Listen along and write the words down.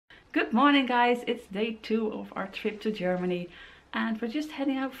Good morning guys, it's day 2 of our trip to Germany and we're just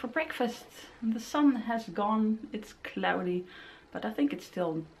heading out for breakfast. And the sun has gone, it's cloudy, but I think it's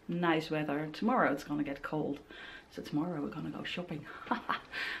still nice weather. Tomorrow it's gonna get cold, so tomorrow we're gonna go shopping.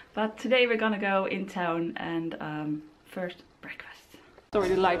 But today we're gonna go in town and first breakfast. Sorry,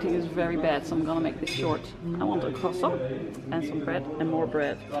 the lighting is very bad, so I'm gonna make this short. I want a croissant and some bread and more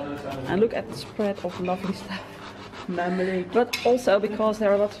bread. And look at the spread of lovely stuff. But also because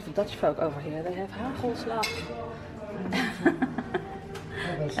there are lots of Dutch folk over here, they have hagelslag.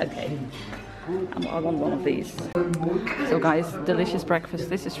 Okay, I want one of these. So guys, delicious breakfast.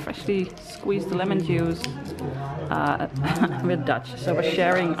 This is freshly squeezed lemon juice. We're Dutch, so we're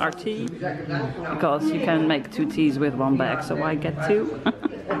sharing our tea because you can make 2 teas with 1 bag, so I get 2.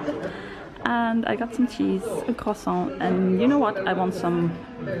 And I got some cheese, a croissant, and you know what? I want some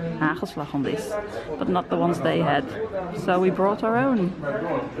hagelslag on this, but not the ones they had. So we brought our own.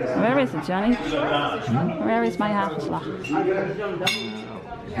 Where is it, Johnny? Where is my hagelslag?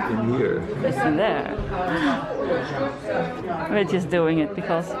 In here. It's in there. We're just doing it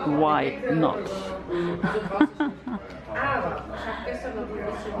because why not?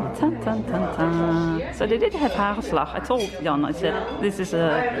 Tan, tan, tan, tan. So they did have hagelslag. I told Jan, I said, this is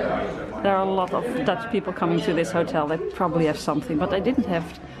there are a lot of Dutch people coming to this hotel. They probably have something, but they didn't have,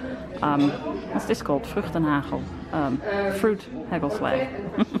 what's this called? Vruchtenhagel. Fruit hagelslag.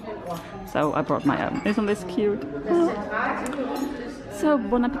 So I brought my own. Isn't this cute? So,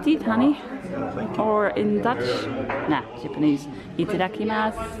 bon appetit, honey. Or in Dutch, nah, Japanese,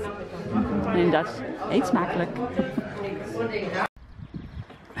 itadakimasu. And in Dutch, eet smakelijk.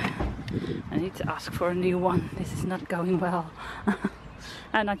 I need to ask for a new one. This is not going well.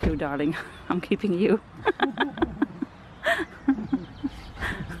 And not you, darling. I'm keeping you.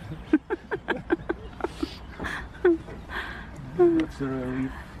 That's a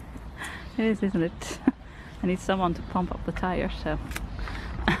relief. It is, isn't it? I need someone to pump up the tires, so.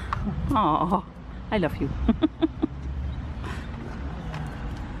 Oh, I love you.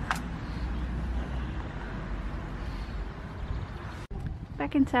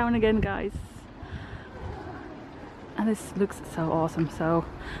 Back in town again, guys. And this looks so awesome. So,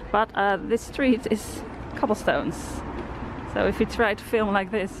 but this street is cobblestones. So if you try to film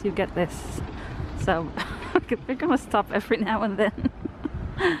like this, you get this. So we're gonna stop every now and then.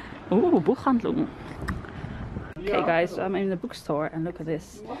 Ooh, Buchhandlung. Okay guys, I'm in the bookstore and look at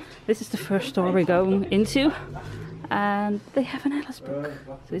this. This is the first store we're going into. And they have an Alice book.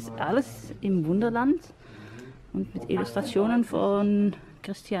 So it's Alice im Wunderland. Und mit Illustrationen von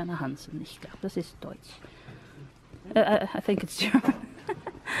Christiane Hansen. Ich glaube, das ist Deutsch. I think it's German.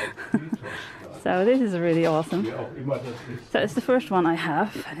 So this is really awesome. So it's the first one I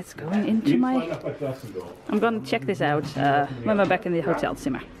have, and it's going into my... I'm going to check this out when we're back in the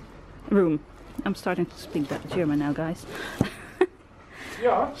hotelzimmer room. I'm starting to speak better German now, guys.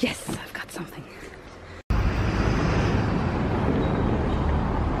 Yes, I've got something.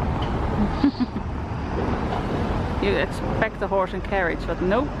 You expect a horse and carriage, but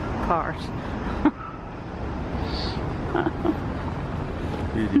no cars.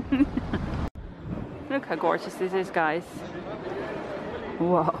 Look how gorgeous this is, guys.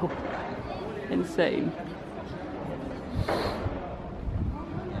 Wow. Insane.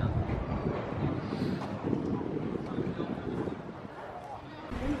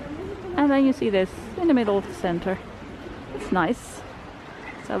 And then you see this in the middle of the center. It's nice.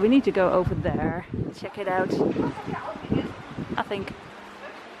 So we need to go over there, check it out. I think.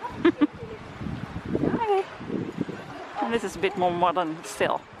 Okay. And this is a bit more modern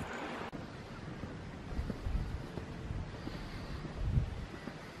still.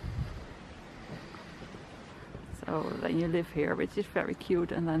 So then you live here, which is very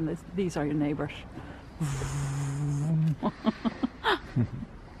cute, and then these are your neighbors.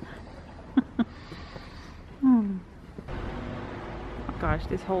 Gosh,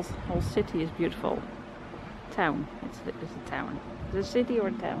 this whole city is beautiful. Town. It's a town. Is it a city or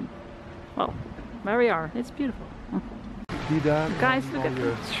a town? Well, where we are, it's beautiful. Guys, look at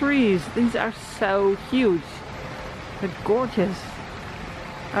the trees. These are so huge. They're gorgeous.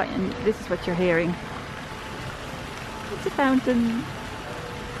 And this is what you're hearing. It's a fountain.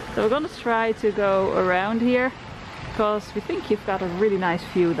 So we're going to try to go around here because we think you've got a really nice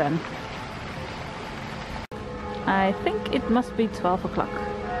view then. I think it must be 12 o'clock.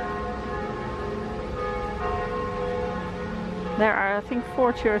 There are, I think,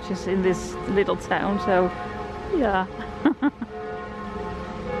 4 churches in this little town, so yeah.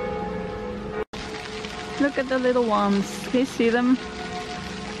 Look at the little ones. Can you see them?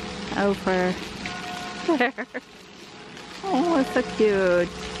 Over there. Oh, it's so cute.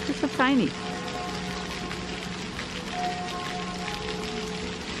 It's so tiny.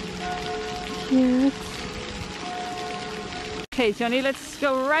 Cute. Okay, Johnny, let's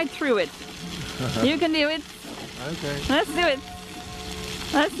go right through it. You can do it. Okay. Let's do it.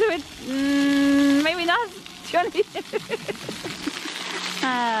 Let's do it. Maybe not, Johnny.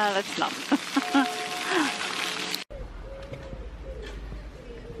 Let's not.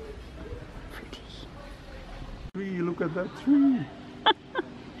 Tree, look at that tree.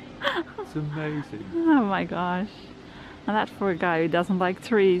 It's amazing. Oh my gosh. And that for a guy who doesn't like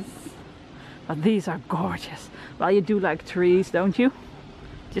trees. But these are gorgeous. Well, you do like trees, don't you?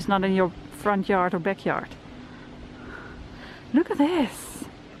 Just not in your front yard or backyard. Look at this.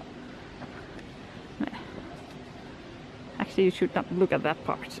 Actually, you should not look at that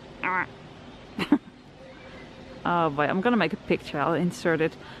part. Oh boy, I'm gonna make a picture. I'll insert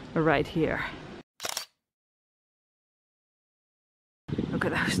it right here. Look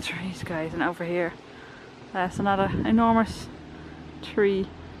at those trees, guys. And over here, that's another enormous tree.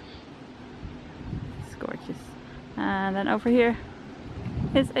 It's gorgeous. And then over here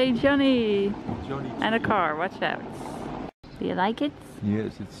is a Johnny. And a car. Watch out. Do you like it?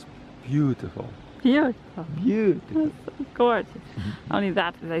 Yes, it's beautiful. Beautiful. Beautiful. That's so gorgeous. Only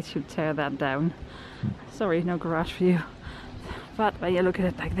that they should tear that down. Sorry, no garage for you. But when you look at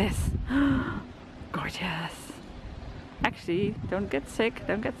it like this, gorgeous. Actually, don't get sick,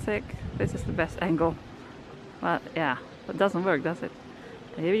 don't get sick. This is the best angle. But yeah, it doesn't work, does it?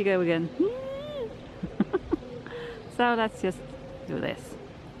 Here we go again. So let's just do this.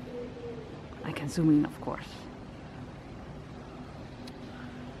 I can zoom in, of course.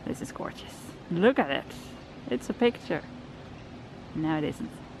 This is gorgeous. Look at it. It's a picture. No, it isn't.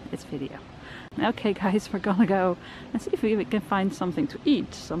 It's video. Okay, guys, we're gonna go and see if we can find something to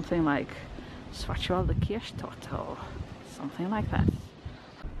eat. Something like Schwarzwälder Kirschtorte. Something like that.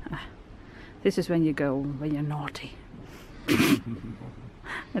 This is when you go when you're naughty.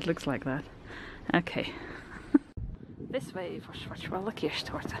 It looks like that. Okay. This way for Schwarzwälder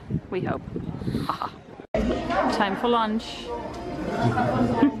Kirschtorte. We hope. Time for lunch.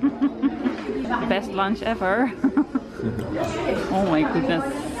 Best lunch ever. Oh my goodness.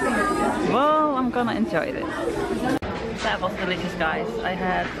 Well, I'm gonna enjoy this. That was delicious, guys. I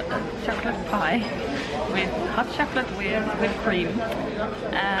had a chocolate pie with hot chocolate with whipped cream,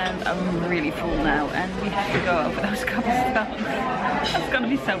 and I'm really full now, and we have to go over those cobblestones. That's gonna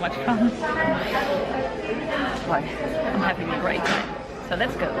be so much fun. Boy, I'm having a great time. So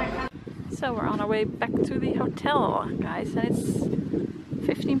let's go. So we're on our way back to the hotel, guys, and it's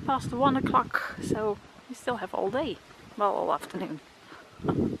 15 past 1 o'clock, so we still have all day. Well, all afternoon.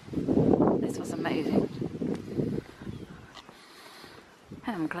 This was amazing.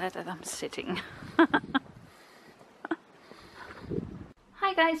 And I'm glad that I'm sitting.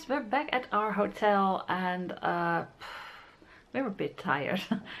 Hi guys, we're back at our hotel, and we were a bit tired.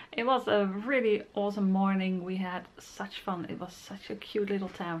 It was a really awesome morning. We had such fun. It was such a cute little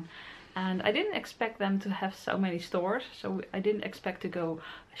town. And I didn't expect them to have so many stores, so I didn't expect to go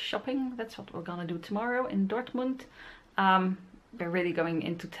shopping. That's what we're gonna do tomorrow in Dortmund. We're really going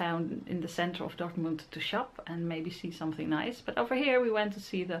into town in the center of Dortmund to shop and maybe see something nice. But over here we went to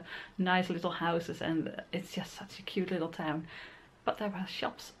see the nice little houses, and it's just such a cute little town. But there were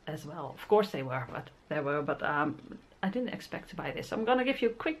shops as well. Of course they were, but I didn't expect to buy this. So I'm gonna give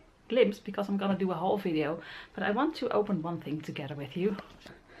you a quick glimpse because I'm gonna do a whole video. But I want to open one thing together with you.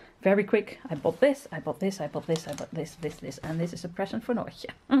 Very quick. I bought this, I bought this, I bought this, I bought this, this, and this is a present for Noortje.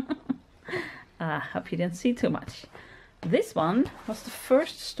 Hope you didn't see too much. This one was the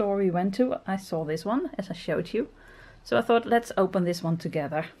first store we went to. I saw this one, as I showed you. So I thought, let's open this one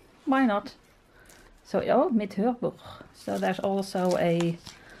together. Why not? So, oh, mit Hörbuch. So there's also a,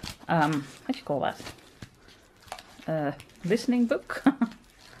 what do you call that? Listening book.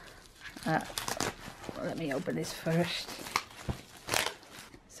 Let me open this first.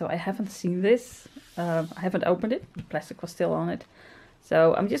 So I haven't seen this. I haven't opened it. The plastic was still on it.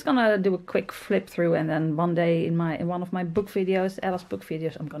 So I'm just gonna do a quick flip through, and then one day in one of my book videos, Ella's book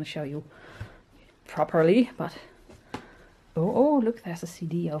videos, I'm gonna show you properly. But oh, look, there's a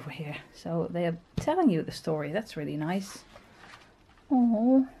CD over here. So they are telling you the story. That's really nice.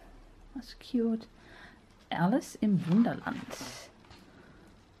 Oh, that's cute. Alice in Wonderland.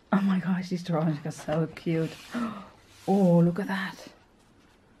 Oh my gosh, these drawings are so cute. Oh, look at that.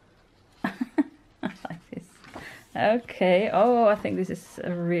 Like this. Okay. Oh, I think this is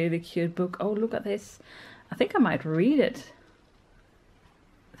a really cute book. Oh, look at this. I think I might read it.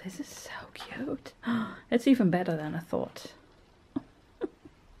 This is so cute. It's even better than I thought.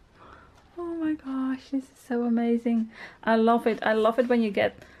 Oh my gosh, this is so amazing. I love it. I love it when you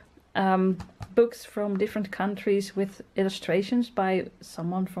get books from different countries with illustrations by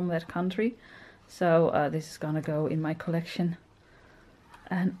someone from that country. So this is gonna go in my collection.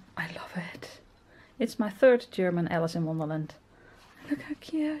 And I love it. It's my third German Alice in Wonderland. Look how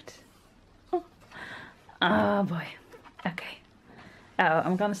cute. Oh boy. Okay.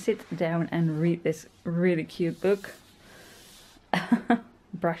 I'm gonna sit down and read this really cute book.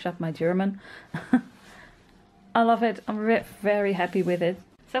 Brush up my German. I love it. I'm very happy with it.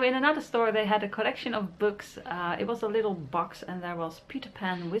 So in another store they had a collection of books. It was a little box and there was Peter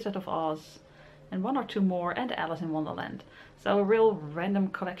Pan, Wizard of Oz, and one or two more, and Alice in Wonderland. So a real random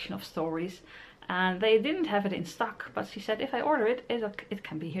collection of stories. And they didn't have it in stock, but she said if I order it, it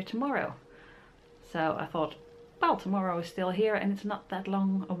can be here tomorrow. So I thought, well, tomorrow is still here and it's not that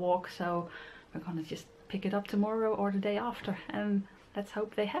long a walk, so we're gonna just pick it up tomorrow or the day after, and let's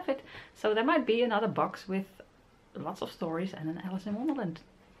hope they have it. So there might be another box with lots of stories and an Alice in Wonderland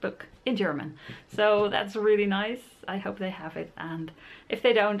book in German. So that's really nice. I hope they have it, and if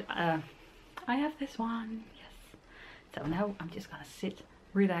they don't, I have this one. Yes. So now I'm just gonna sit,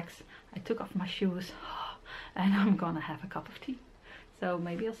 relax. I took off my shoes and I'm gonna have a cup of tea. So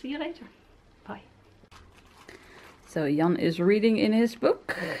maybe I'll see you later. Bye. So Jan is reading in his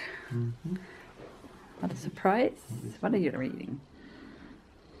book. Mm-hmm. What a surprise. What are you reading?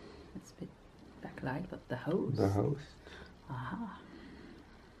 It's a bit backlight, but the host. The host. Aha.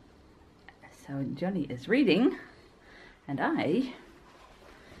 So Johnny is reading, and I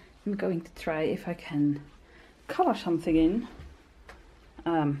am going to try if I can color something in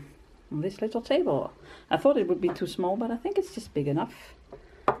on this little table. I thought it would be too small, but I think it's just big enough.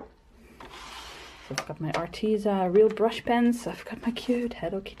 So I've got my Arteza real brush pens. I've got my cute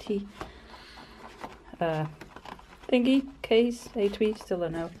Hello Kitty thingy, case, etui, still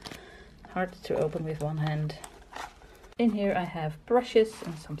don't know. Hard to open with one hand. In here I have brushes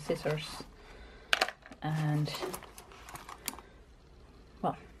and some scissors. And,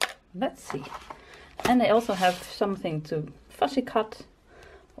 well, let's see. And I also have something to fussy cut,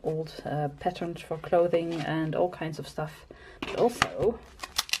 old patterns for clothing and all kinds of stuff. But also,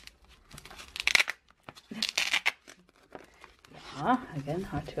 yeah, again,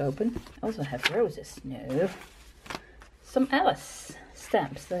 hard to open. I also have roses. No. Some Alice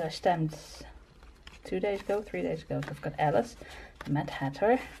stamps that I stamped 2 days ago, 3 days ago. So I've got Alice, the Mad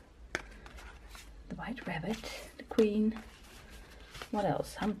Hatter, the White Rabbit, the Queen. What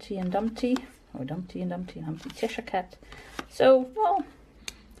else? Humpty and Dumpty, or Dumpty and Dumpty and Humpty, Cheshire Cat. So, well,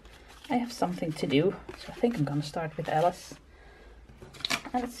 I have something to do. So I think I'm gonna start with Alice.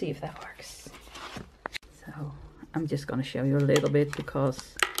 And let's see if that works. So I'm just gonna show you a little bit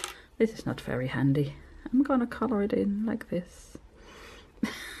because this is not very handy. I'm gonna color it in like this.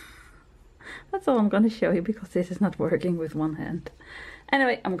 That's all I'm gonna show you because this is not working with one hand.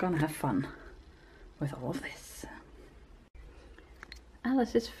 Anyway, I'm gonna have fun with all of this.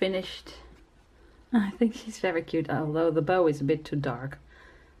 Alice is finished. I think she's very cute, although the bow is a bit too dark.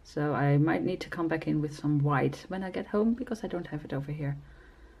 So I might need to come back in with some white when I get home because I don't have it over here.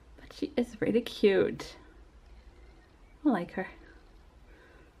 But she is really cute. I like her.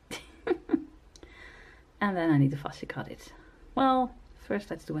 And then I need to fussy cut it. Well,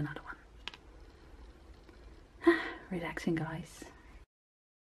 first let's do another one. Relaxing, guys.